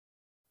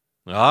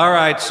All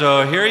right,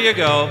 so here you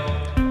go.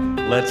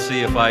 Let's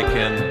see if I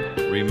can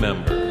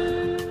remember.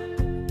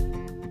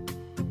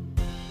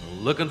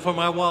 Looking for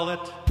my wallet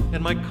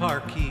and my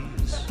car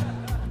keys.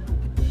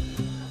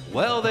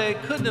 Well, they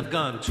couldn't have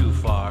gone too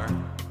far.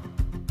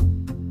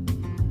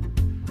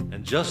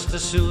 And just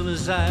as soon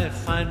as I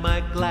find my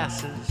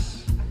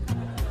glasses,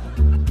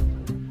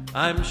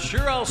 I'm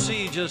sure I'll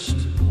see just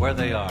where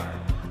they are.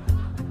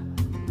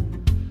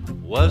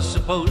 Was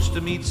supposed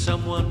to meet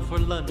someone for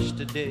lunch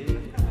today,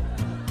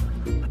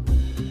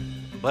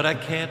 but I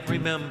can't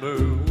remember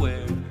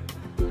where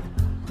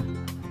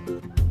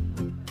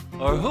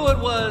or who it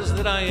was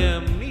that I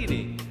am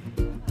meeting.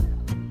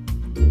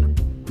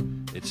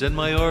 It's in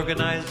my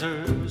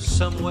organizer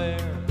somewhere.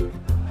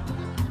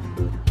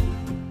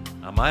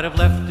 I might have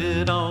left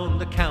it on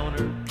the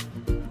counter,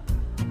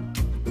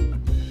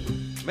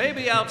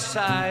 maybe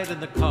outside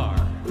in the car.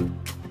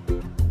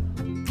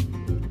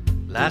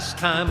 Last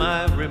time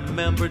I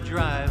remember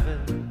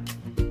driving,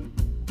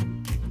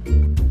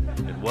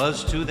 it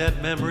was to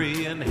that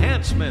memory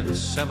enhancement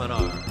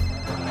seminar.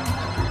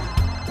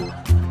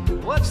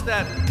 What's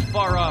that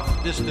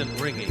far-off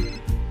distant ringing?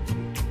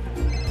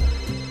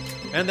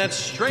 And that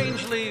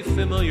strangely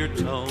familiar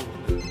tone?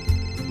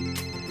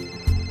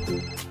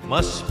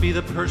 Must be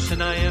the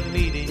person I am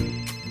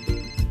meeting,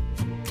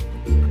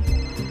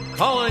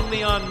 calling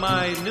me on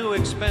my new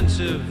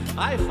expensive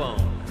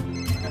iPhone.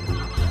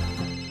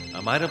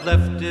 I might have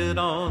left it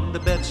on the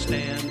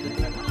bedstand,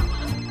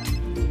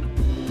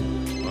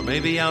 or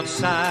maybe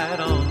outside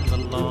on the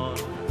lawn.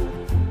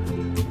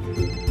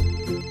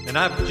 And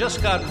I've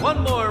just got one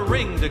more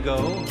ring to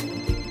go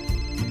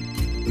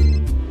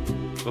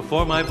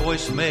before my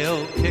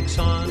voicemail kicks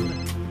on.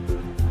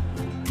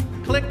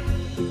 Click.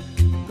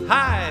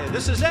 Hi,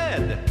 this is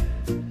Ed,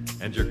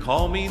 and your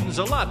call means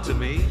a lot to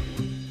me.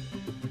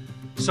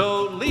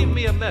 So leave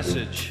me a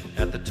message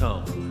at the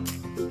tone,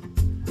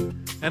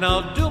 and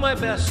I'll do my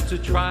best to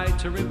try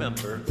to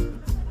remember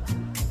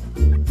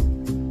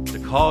to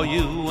call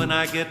you when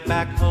I get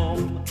back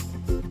home.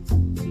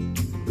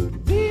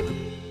 Beep.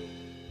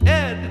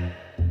 Ed,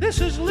 this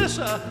is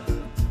Lissa,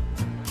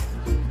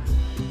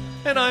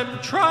 and I'm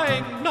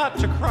trying not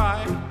to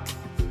cry,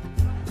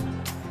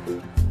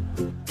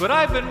 but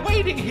I've been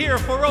waiting here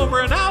for over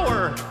an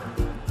hour.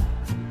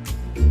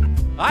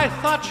 I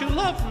thought you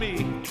loved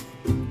me.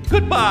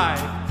 Goodbye.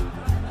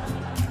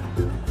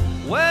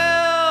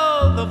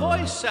 Well, the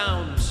voice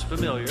sounds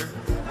familiar,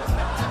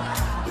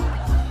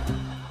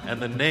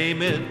 and the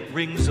name, it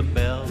rings a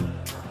bell.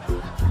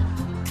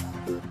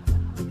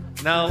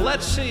 Now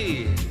let's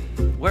see,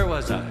 where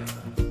was I?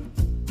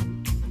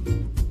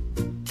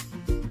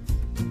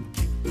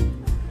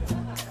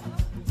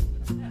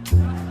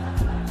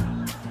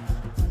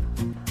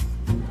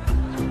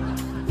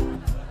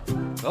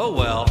 Oh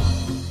well.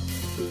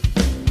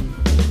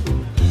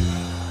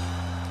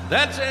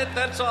 That's it,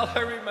 that's all I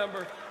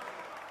remember.